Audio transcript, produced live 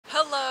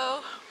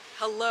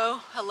Hello,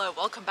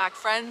 welcome back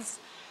friends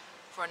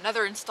for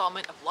another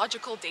installment of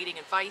Logical Dating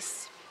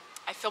Advice.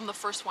 I filmed the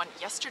first one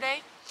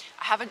yesterday.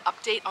 I have an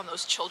update on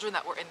those children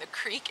that were in the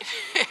creek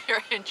if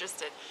you're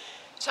interested.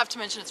 Just have to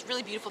mention it's a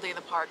really beautiful day in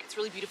the park. It's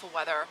really beautiful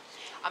weather.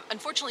 I'm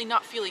unfortunately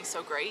not feeling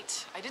so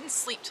great. I didn't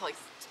sleep till like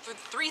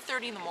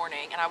 3:30 in the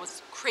morning and I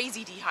was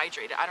crazy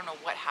dehydrated. I don't know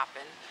what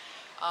happened.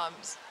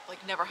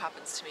 Like never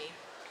happens to me.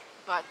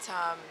 But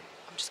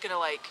I'm just gonna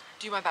like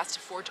do my best to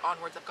forge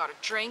onwards. I've got a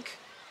drink,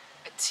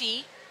 a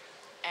tea,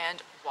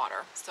 and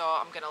water. So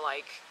I'm gonna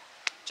like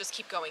just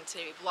keep going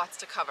today. We have lots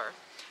to cover.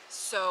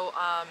 So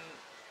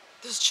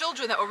there's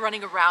children that were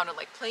running around and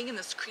like playing in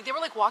this creek. They were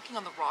like walking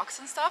on the rocks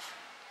and stuff.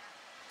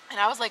 And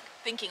I was like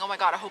thinking, oh my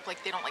God, I hope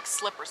like they don't like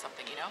slip or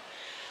something, you know?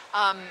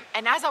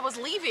 And as I was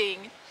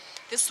leaving,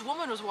 this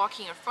woman was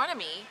walking in front of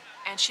me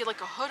and she had like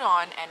a hood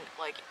on and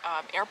like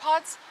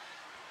AirPods.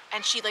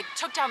 And she like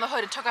took down the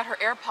hood and took out her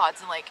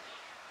AirPods and like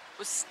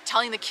was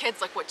telling the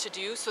kids like what to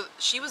do. So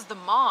she was the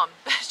mom.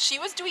 She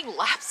was doing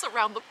laps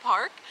around the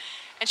park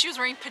and she was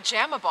wearing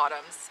pajama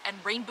bottoms and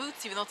rain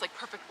boots even though it's like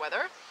perfect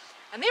weather.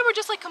 And they were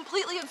just like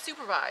completely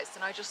unsupervised.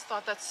 And I just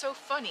thought that's so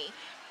funny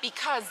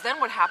because then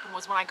what happened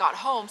was when I got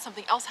home,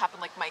 something else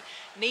happened. Like my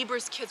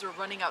neighbor's kids were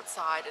running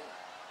outside and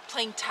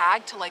playing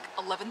tag till like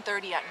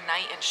 11:30 at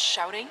night and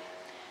shouting.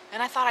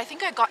 And I thought, I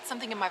think I got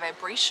something in my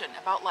vibration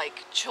about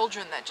like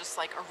children that just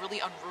like are really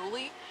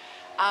unruly.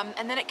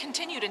 And then it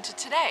continued into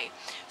today.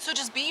 So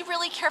just be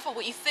really careful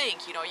what you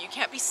think. You know, you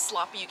can't be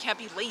sloppy, you can't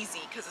be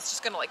lazy because it's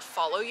just gonna like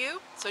follow you.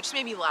 So it just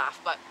made me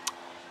laugh, but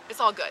it's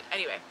all good.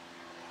 Anyway,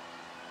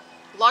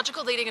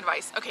 logical dating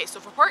advice. Okay, so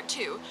for part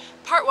two,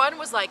 part one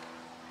was like,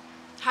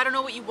 how to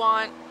know what you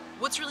want,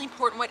 what's really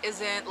important, what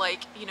isn't.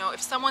 Like, you know,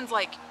 if someone's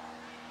like,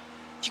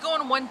 if you go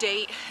on one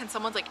date and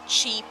someone's like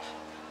cheap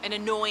and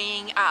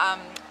annoying,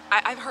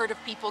 I've heard of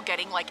people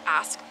getting like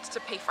asked to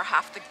pay for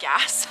half the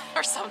gas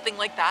or something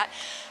like that.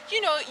 You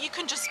know, you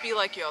can just be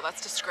like, yo,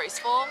 that's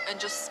disgraceful, and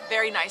just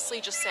very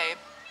nicely just say,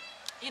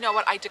 you know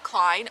what, I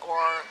decline, or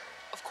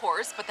of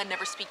course, but then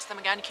never speak to them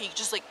again. Okay, you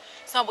just like,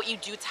 it's not what you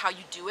do, it's how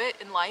you do it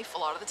in life a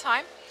lot of the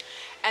time.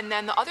 And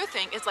then the other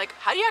thing is like,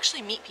 how do you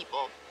actually meet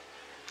people?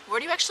 Where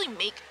do you actually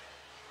make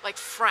like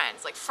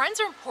friends? Like friends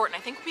are important.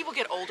 I think when people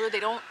get older, they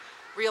don't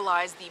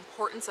realize the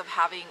importance of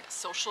having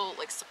social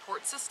like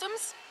support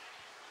systems.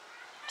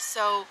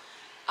 So,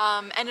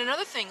 and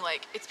another thing,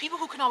 like, it's people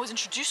who can always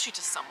introduce you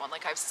to someone.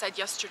 Like I've said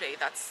yesterday,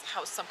 that's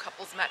how some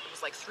couples met. It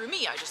was like through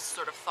me. I just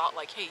sort of thought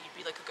like, hey, you'd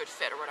be like a good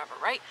fit or whatever,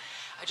 right?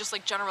 I just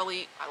like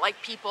generally, I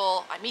like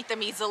people, I meet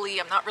them easily,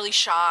 I'm not really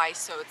shy,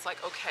 so it's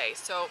like, okay.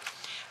 So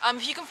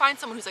if you can find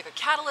someone who's like a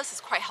catalyst,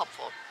 it's quite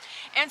helpful.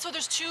 And so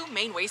there's two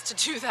main ways to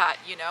do that,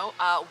 you know.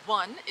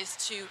 One is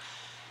to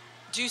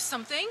do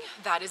something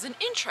that is an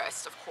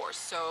interest, of course.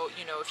 So,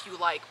 you know, if you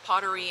like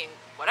pottery and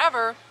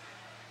whatever,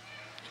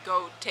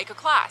 go take a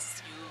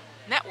class, you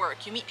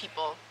network, you meet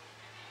people,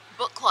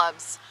 book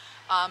clubs.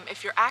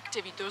 If you're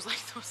active, there's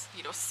like those,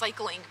 you know,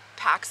 cycling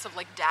packs of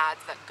like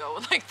dads that go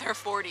in like their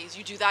 40s.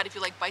 You do that if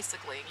you like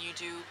bicycling. You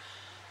do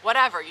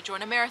whatever. You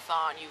join a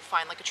marathon, you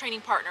find like a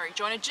training partner, you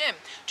join a gym.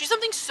 Do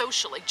something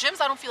social. Like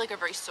gyms, I don't feel like are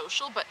very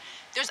social, but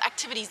there's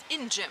activities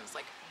in gyms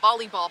like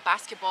volleyball,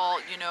 basketball,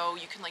 you know,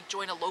 you can like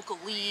join a local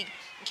league.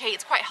 Okay,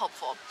 it's quite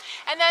helpful.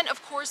 And then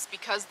of course,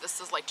 because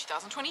this is like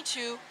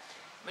 2022,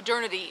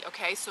 modernity,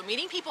 okay, so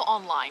meeting people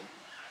online.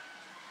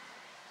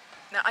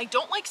 Now, I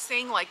don't like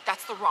saying like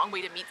that's the wrong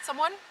way to meet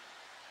someone.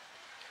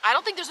 I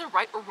don't think there's a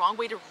right or wrong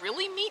way to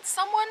really meet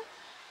someone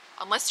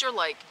unless you're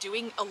like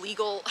doing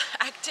illegal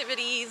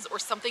activities or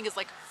something is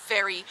like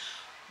very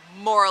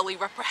morally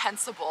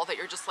reprehensible that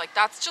you're just like,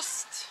 that's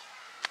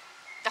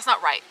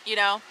not right, you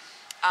know?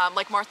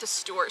 Like Martha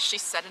Stewart, she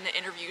said in an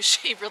interview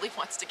she really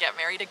wants to get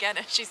married again,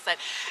 and she said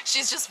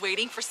she's just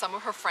waiting for some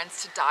of her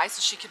friends to die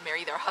so she can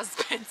marry their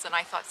husbands. And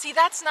I thought, see,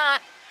 that's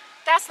not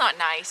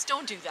nice.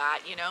 Don't do that,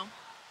 you know.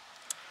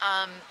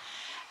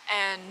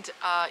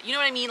 You know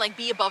what I mean? Like,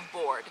 be above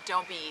board.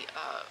 Don't be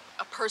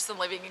a person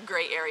living in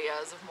gray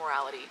areas of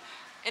morality.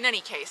 In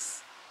any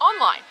case,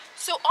 online.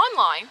 So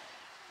online,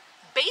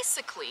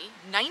 basically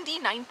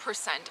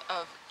 99%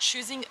 of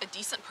choosing a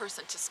decent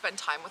person to spend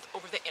time with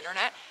over the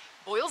internet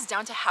boils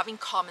down to having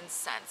common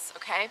sense,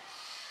 okay?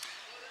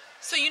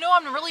 So you know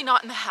I'm really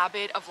not in the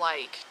habit of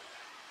like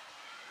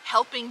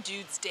helping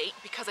dudes date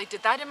because I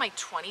did that in my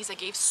 20s. I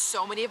gave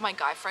so many of my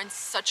guy friends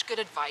such good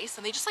advice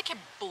and they just like kept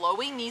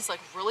blowing these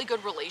like really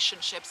good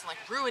relationships and like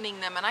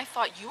ruining them, and I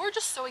thought, you are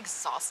just so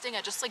exhausting.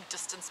 I just like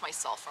distanced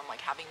myself from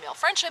like having male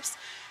friendships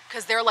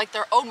because they're like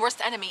their own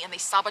worst enemy and they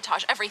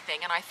sabotage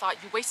everything, and I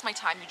thought, you waste my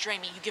time, you drain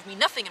me, you give me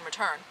nothing in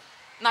return.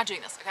 I'm not doing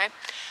this, okay?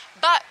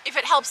 But if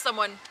it helps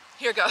someone,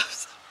 here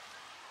goes.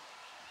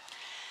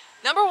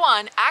 Number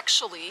one,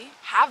 actually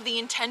have the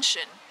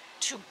intention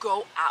to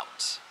go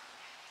out.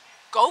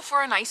 Go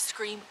for an ice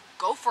cream,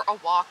 go for a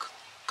walk,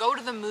 go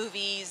to the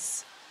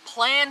movies,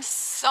 plan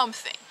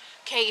something,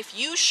 okay? If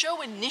you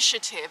show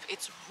initiative,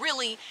 it's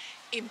really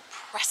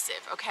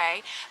impressive,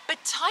 okay?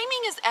 But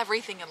timing is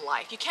everything in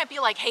life. You can't be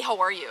like, hey, how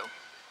are you?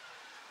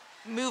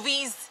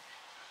 Movies,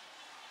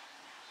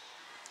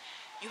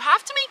 You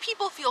have to make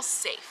people feel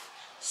safe.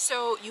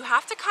 So you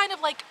have to kind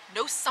of like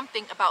know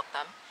something about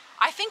them.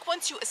 I think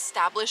once you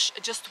establish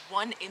just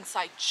one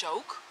inside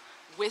joke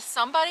with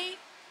somebody,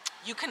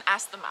 you can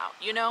ask them out,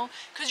 you know?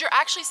 Because you're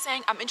actually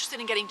saying, I'm interested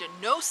in getting to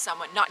know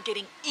someone, not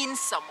getting in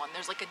someone.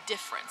 There's like a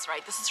difference,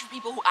 right? This is for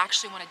people who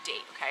actually want to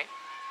date, okay?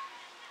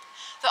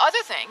 The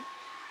other thing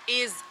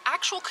is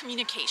actual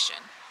communication.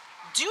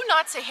 Do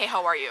not say, hey,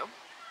 how are you?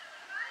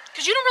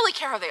 Because you don't really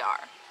care how they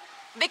are.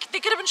 They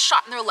could have been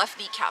shot in their left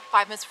kneecap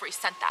 5 minutes before you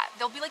sent that.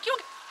 They'll be like, you don't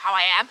get how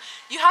I am.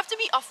 You have to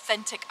be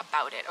authentic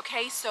about it,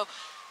 okay? So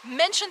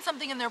mention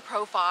something in their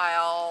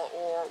profile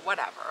or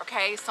whatever,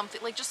 okay? Something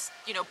like just,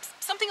 you know,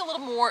 something a little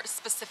more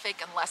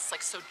specific and less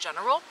like so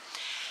general.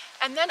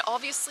 And then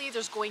obviously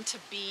there's going to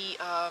be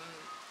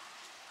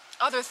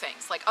other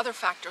things, like other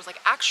factors, like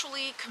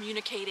actually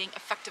communicating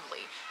effectively.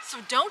 So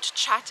don't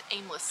chat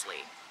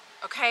aimlessly.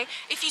 Okay?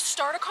 If you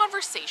start a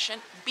conversation,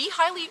 be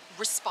highly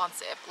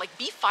responsive, like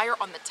be fire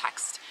on the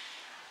text.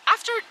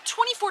 After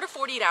 24 to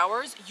 48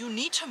 hours, you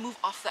need to move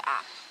off the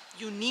app.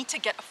 You need to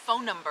get a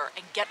phone number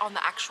and get on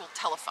the actual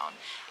telephone.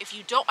 If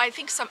you don't, I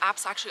think some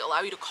apps actually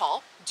allow you to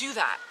call. Do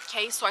that,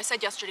 okay? So I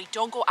said yesterday,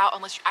 don't go out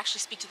unless you actually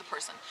speak to the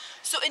person.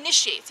 So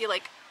initiate, say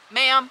like,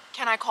 ma'am,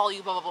 can I call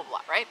you, blah, blah, blah,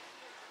 blah, right?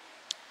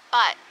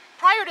 But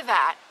prior to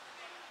that,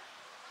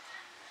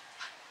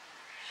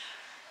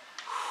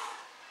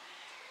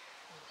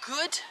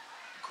 good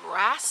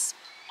grasp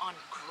on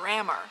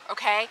grammar,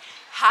 okay?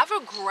 Have a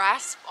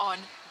grasp on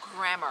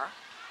grammar.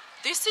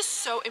 This is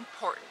so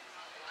important.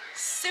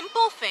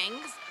 Simple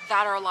things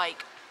that are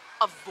like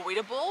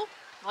avoidable,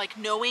 like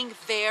knowing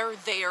there,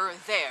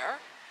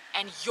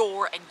 and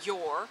your,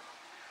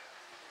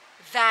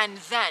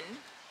 then,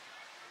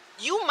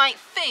 you might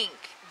think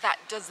that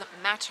doesn't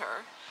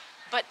matter,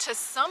 but to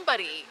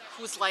somebody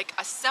who's like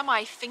a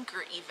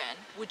semi-thinker even,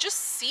 would just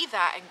see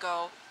that and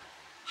go,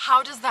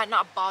 how does that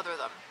not bother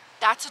them?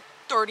 That's a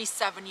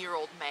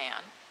 37-year-old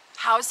man.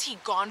 How has he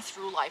gone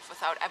through life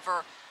without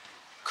ever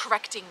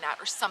correcting that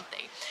or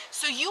something?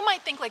 So you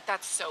might think like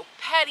that's so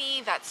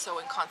petty, that's so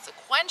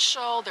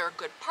inconsequential, they're a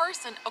good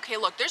person. Okay,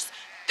 look, there's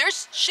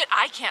shit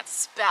I can't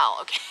spell,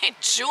 okay?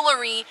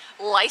 Jewelry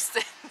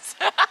license.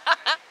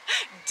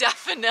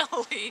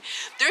 Definitely.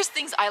 There's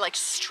things I like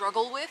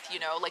struggle with, you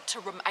know, like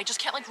I just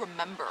can't like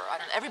remember. I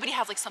don't know, everybody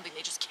has like something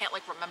they just can't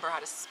like remember how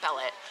to spell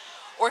it.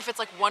 Or if it's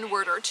like one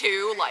word or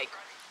two, like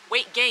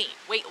weight gain,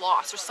 weight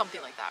loss, or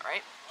something like that,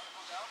 right?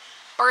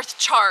 Birth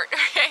chart,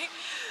 okay?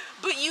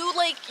 But you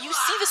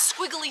see the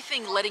squiggly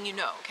thing letting you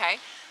know, okay?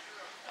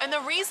 And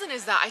the reason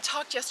is that I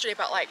talked yesterday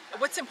about like,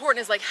 what's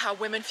important is like how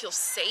women feel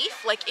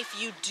safe. Like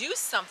if you do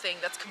something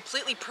that's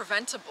completely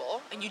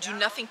preventable and you do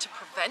nothing to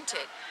prevent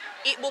it,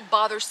 it will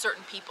bother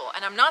certain people.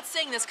 And I'm not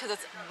saying this because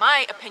it's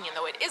my opinion,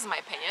 though it is my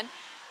opinion.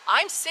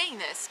 I'm saying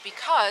this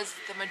because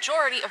the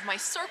majority of my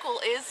circle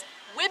is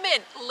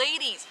women,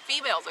 ladies,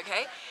 females,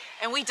 okay?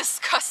 And we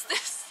discuss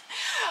this.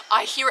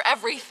 I hear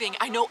everything,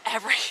 I know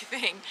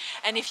everything.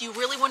 And if you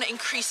really want to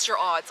increase your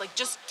odds, like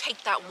just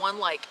take that one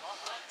like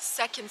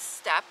second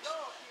step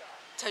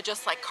to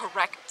just like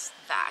correct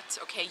that,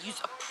 okay?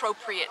 Use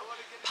appropriate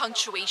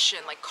punctuation,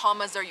 like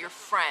commas are your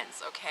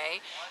friends,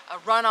 okay?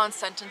 Run-on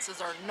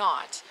sentences are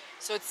not.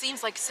 So it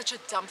seems like such a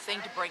dumb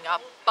thing to bring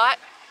up, but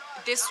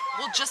this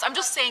will I'm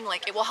just saying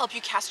like it will help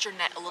you cast your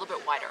net a little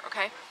bit wider,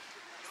 okay?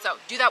 So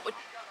do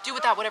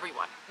with that whatever you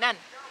want. Then,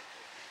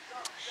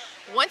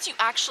 once you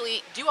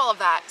actually do all of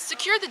that,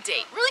 secure the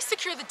date, really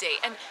secure the date,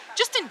 and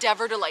just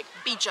endeavor to like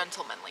be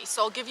gentlemanly.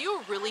 So I'll give you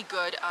a really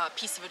good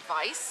piece of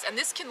advice, and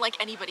this can like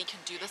anybody can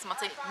do this. I'm not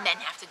saying men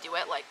have to do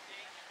it. Like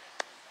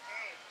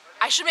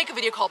I should make a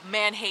video called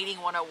Man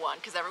Hating 101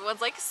 because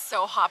everyone's like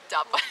so hopped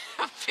up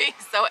being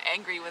so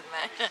angry with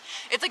men.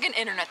 It's like an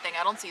internet thing.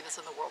 I don't see this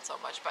in the world so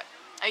much, but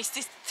I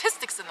see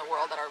statistics in the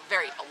world that are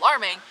very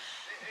alarming,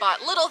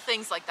 but little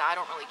things like that, I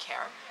don't really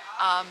care.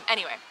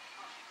 Anyway,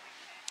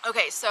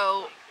 okay,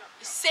 so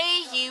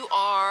say you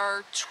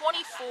are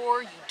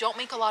 24, you don't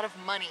make a lot of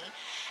money,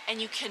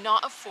 and you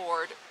cannot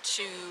afford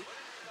to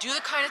do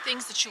the kind of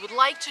things that you would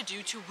like to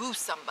do to woo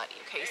somebody,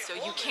 okay? So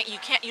you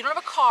don't have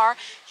a car,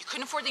 you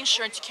couldn't afford the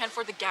insurance, you can't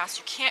afford the gas,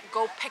 you can't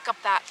go pick up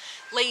that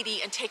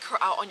lady and take her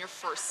out on your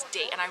first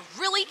date. And I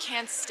really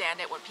can't stand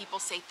it when people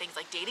say things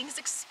like dating is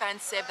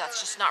expensive, that's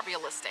just not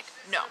realistic.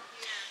 No.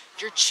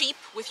 You're cheap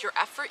with your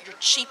effort, you're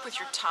cheap with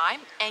your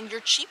time, and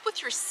you're cheap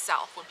with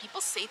yourself. When people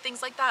say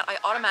things like that, I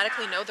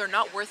automatically know they're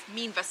not worth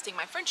me investing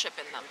my friendship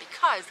in them,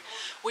 because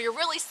what you're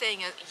really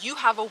saying is you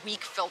have a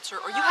weak filter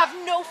or you have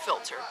no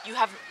filter. You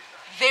have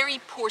very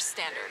poor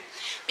standard.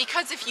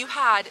 Because if you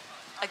had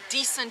a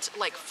decent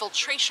like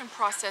filtration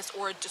process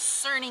or a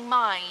discerning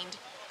mind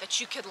that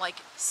you could like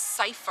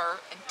cipher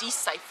and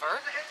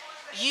decipher,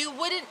 you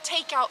wouldn't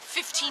take out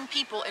 15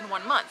 people in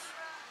 1 month.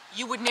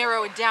 You would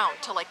narrow it down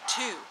to like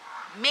 2.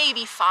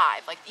 Maybe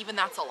 5, like even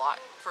that's a lot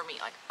for me.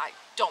 Like I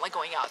don't like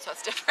going out, so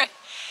that's different,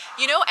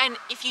 you know. And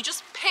if you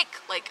just pick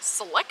like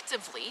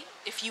selectively,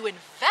 if you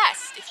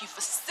invest, if you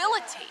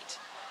facilitate,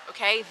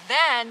 okay,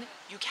 then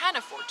you can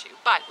afford to.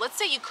 But let's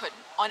say you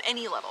couldn't on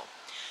any level.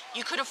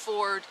 You could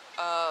afford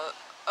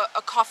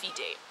a coffee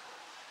date,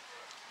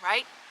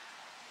 right?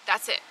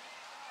 That's it.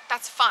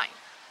 That's fine.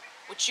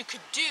 What you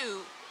could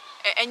do,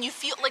 and you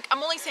feel like,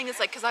 I'm only saying this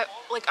like, cause I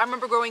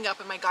remember growing up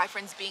and my guy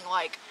friends being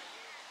like,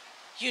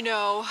 you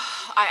know,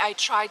 I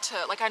tried to,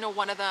 like, I know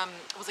one of them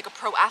was like a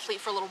pro athlete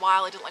for a little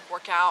while. I didn't like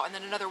work out. And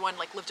then another one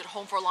like lived at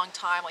home for a long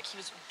time. Like he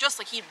was just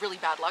like, he had really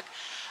bad luck.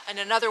 And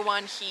another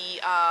one, he,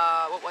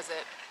 what was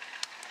it?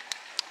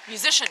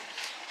 Musician.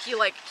 He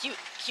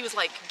was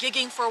like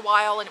gigging for a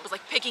while and it was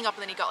like picking up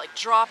and then he got like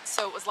dropped.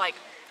 So it was like,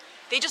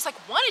 they just like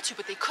wanted to,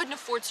 but they couldn't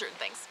afford certain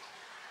things.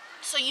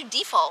 So you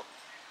default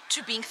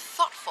to being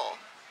thoughtful.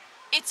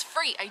 It's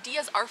free.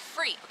 Ideas are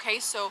free. Okay.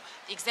 So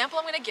the example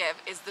I'm going to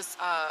give is this,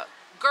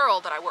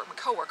 girl that I worked with,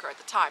 my coworker at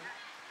the time.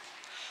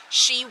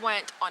 She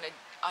went on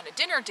a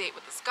dinner date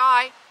with this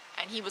guy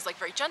and he was like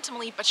very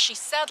gentlemanly, but she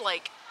said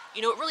like,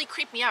 you know, it really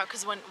creeped me out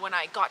because when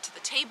I got to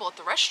the table at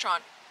the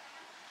restaurant,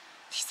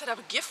 she said, I have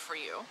a gift for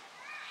you.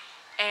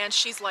 And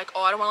she's like,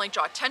 oh, I don't want to like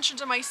draw attention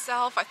to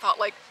myself. I thought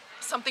like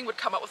something would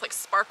come out with like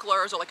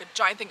sparklers or like a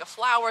giant thing of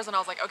flowers. And I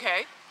was like,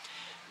 okay.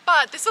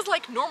 But this is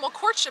like normal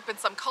courtship in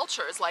some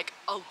cultures. Like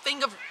a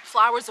thing of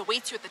flowers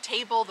awaits you at the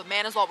table. The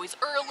man is always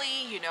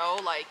early, you know,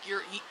 like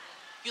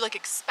you like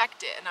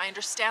expect it. And I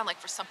understand like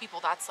for some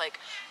people that's like,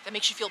 that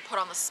makes you feel put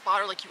on the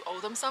spot or like you owe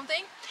them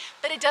something.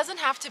 But it doesn't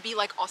have to be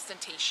like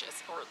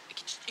ostentatious, or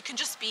it can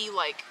just be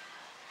like,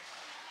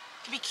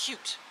 it can be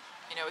cute.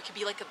 You know, it could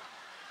be like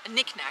a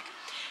knick-knack.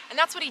 And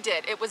that's what he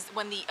did. It was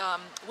when the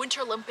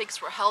Winter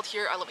Olympics were held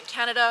here. I live in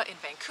Canada, in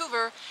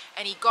Vancouver,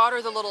 and he got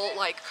her the little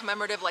like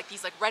commemorative, like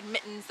these like red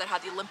mittens that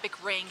had the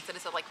Olympic rings and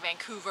it said like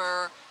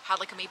Vancouver, had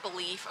like a maple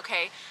leaf,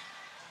 okay?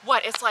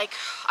 What, it's like,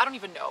 I don't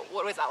even know,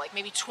 what was that, like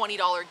maybe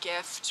 $20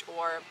 gift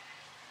or,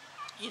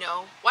 you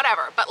know,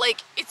 whatever. But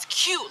like, it's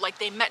cute, like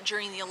they met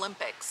during the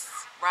Olympics,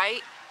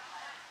 right?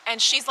 And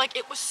she's like,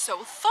 it was so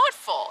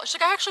thoughtful. She's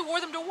like, I actually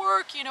wore them to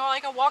work, you know,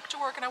 like I walked to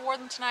work and I wore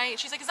them tonight.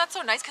 She's like, is that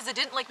so nice? Because it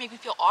didn't like make me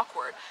feel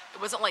awkward. It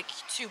wasn't like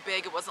too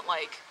big, it wasn't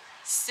like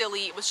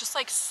silly, it was just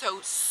like so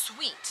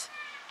sweet,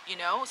 you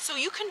know? So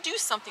you can do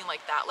something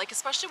like that, like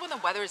especially when the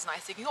weather is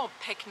nice. You can go on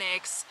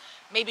picnics.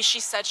 Maybe she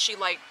said she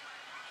like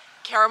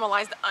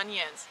caramelized the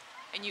onions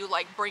and you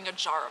like bring a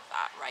jar of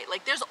that, right?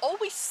 Like there's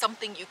always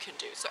something you can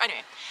do. So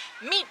anyway,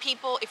 meet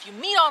people. If you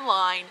meet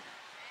online,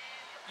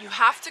 you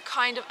have to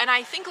kind of, and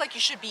I think like you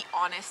should be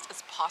honest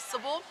as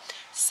possible.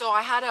 So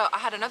I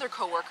had another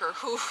coworker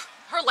who,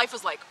 her life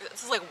was like,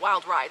 this is like a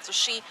wild ride. So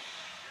she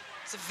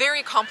is a very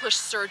accomplished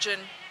surgeon.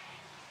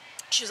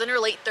 She was in her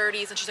late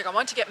 30s and she's like, I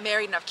want to get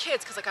married and have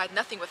kids because like I had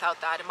nothing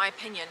without that, in my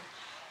opinion.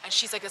 And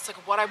she's like, that's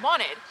like what I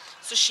wanted.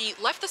 So she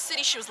left the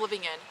city she was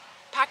living in,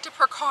 packed up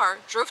her car,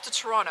 drove to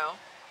Toronto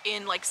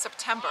in like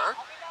September,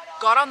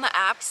 got on the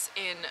apps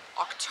in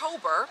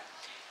October.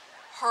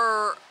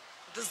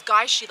 This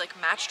guy she like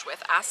matched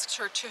with asked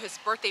her to his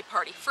birthday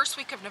party, first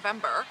week of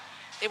November.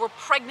 They were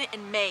pregnant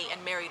in May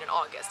and married in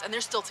August, and they're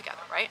still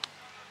together, right?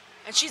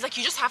 And she's like,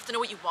 you just have to know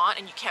what you want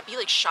and you can't be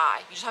like shy.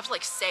 You just have to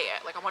like say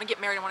it. Like, I want to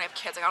get married, I want to have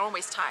kids, like I don't want to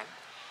waste time.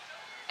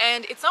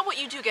 And it's not what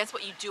you do against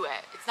what you do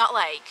it. It's not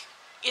like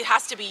it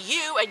has to be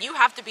you and you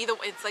have to be the,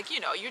 it's like,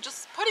 you know, you're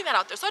just putting that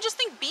out there. So I just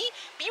think be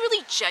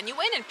really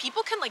genuine, and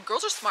people can like,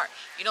 girls are smart,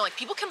 you know, like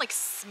people can like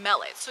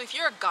smell it. So if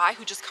you're a guy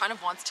who just kind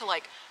of wants to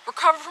like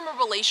recover from a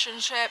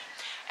relationship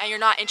and you're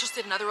not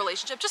interested in another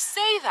relationship, just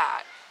say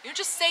that. You know,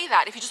 just say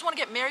that. If you just want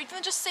to get married,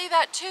 then just say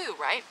that too,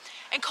 right?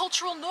 And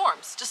cultural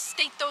norms, just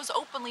state those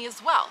openly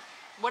as well,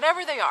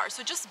 whatever they are.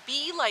 So just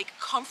be like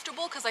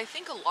comfortable, because I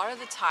think a lot of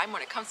the time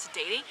when it comes to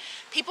dating,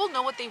 people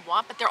know what they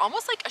want, but they're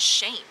almost like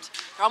ashamed.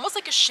 They're almost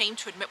like ashamed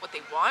to admit what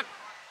they want.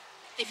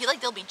 They feel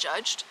like they'll be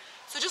judged.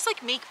 So just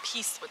like make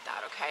peace with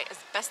that, okay, as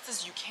best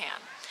as you can.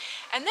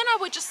 And then I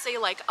would just say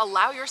like,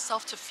 allow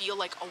yourself to feel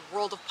like a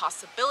world of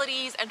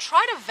possibilities and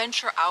try to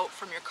venture out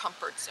from your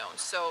comfort zone.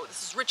 So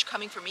this is Rich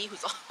coming from me,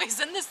 who's always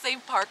in the same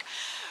park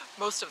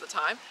most of the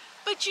time.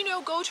 But you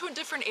know, go to a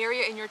different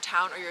area in your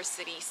town or your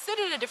city, sit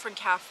at a different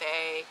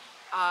cafe,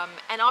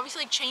 and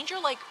obviously like, change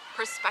your like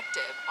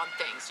perspective on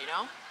things, you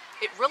know?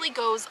 It really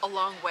goes a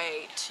long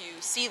way to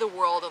see the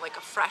world in like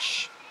a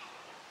fresh,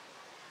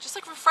 just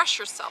like refresh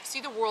yourself,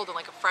 see the world in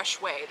like a fresh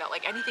way, that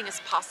like anything is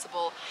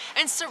possible,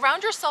 and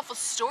surround yourself with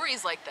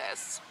stories like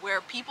this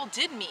where people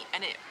did meet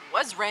and it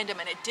was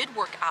random and it did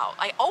work out.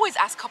 I always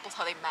ask couples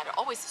how they met. It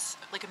always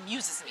like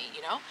amuses me,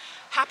 you know?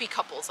 Happy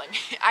couples, I mean,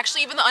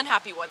 actually even the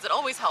unhappy ones, it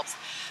always helps.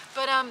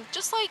 But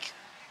just like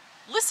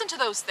listen to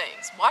those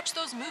things, watch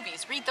those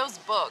movies, read those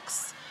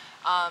books,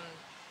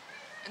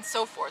 and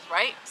so forth,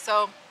 right?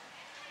 So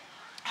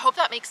I hope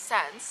that makes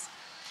sense.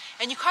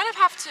 And you kind of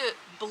have to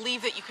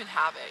believe that you can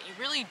have it. You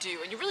really do,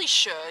 and you really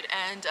should.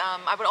 And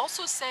I would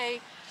also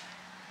say,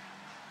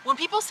 when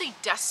people say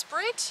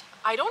desperate,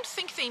 I don't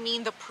think they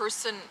mean the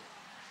person,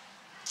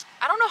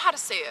 I don't know how to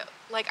say it.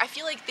 Like, I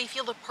feel like they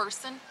feel the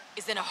person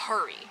is in a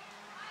hurry.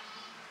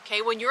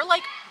 Okay, when you're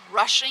like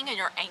rushing and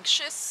you're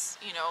anxious,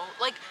 you know,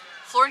 like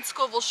Florence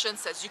Scovel Shinn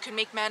says, you can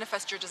make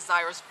manifest your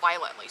desires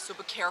violently. So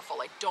be careful,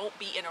 like don't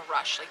be in a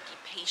rush, like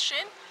be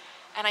patient.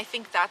 And I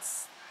think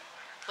that's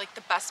like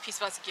the best piece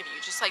of advice to give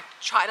you. Just like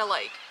try to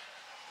like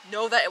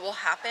know that it will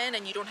happen,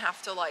 and you don't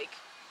have to like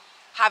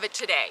have it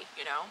today,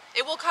 you know?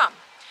 It will come.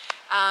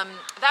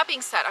 That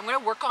being said, I'm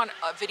gonna work on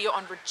a video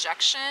on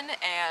rejection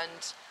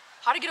and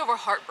how to get over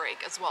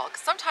heartbreak as well.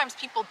 Because sometimes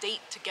people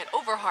date to get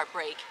over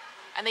heartbreak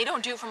and they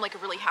don't do it from like a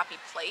really happy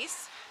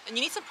place. And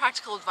you need some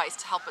practical advice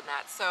to help in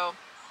that. So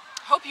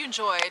hope you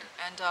enjoyed,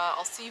 and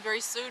I'll see you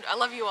very soon. I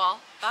love you all.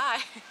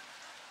 Bye.